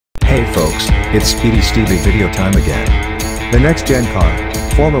folks, it's Speedistevie video time again. The next gen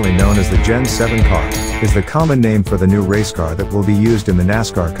car, formerly known as the Gen 7 car, is the common name for the new race car that will be used in the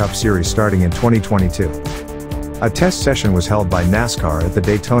NASCAR Cup Series starting in 2022. A test session was held by NASCAR at the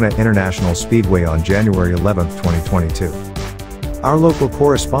Daytona International Speedway on January 11, 2022. Our local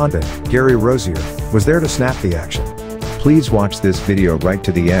correspondent, Rosier, was there to snap the action. Please watch this video right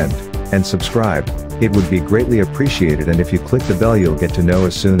to the end, and subscribe. It would be greatly appreciated, and if you click the bell you'll get to know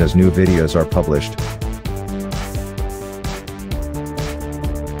as soon as new videos are published.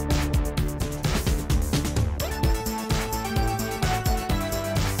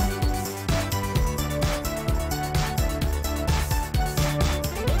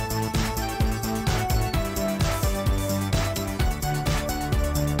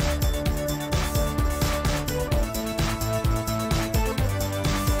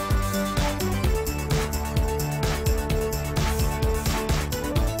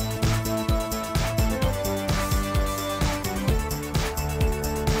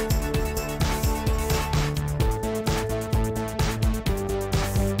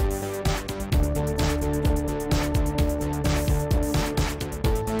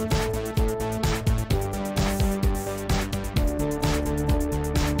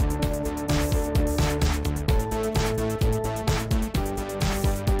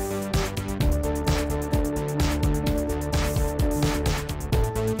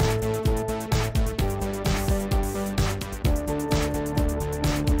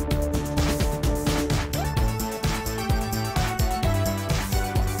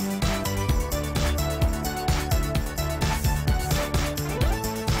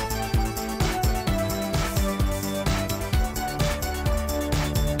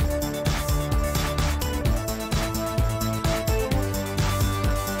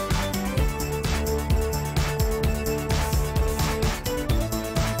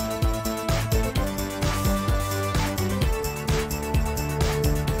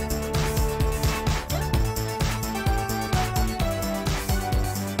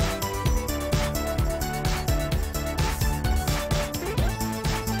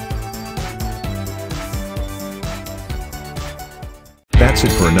 That's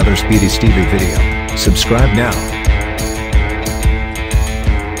it for another Speedistevie video. Subscribe now.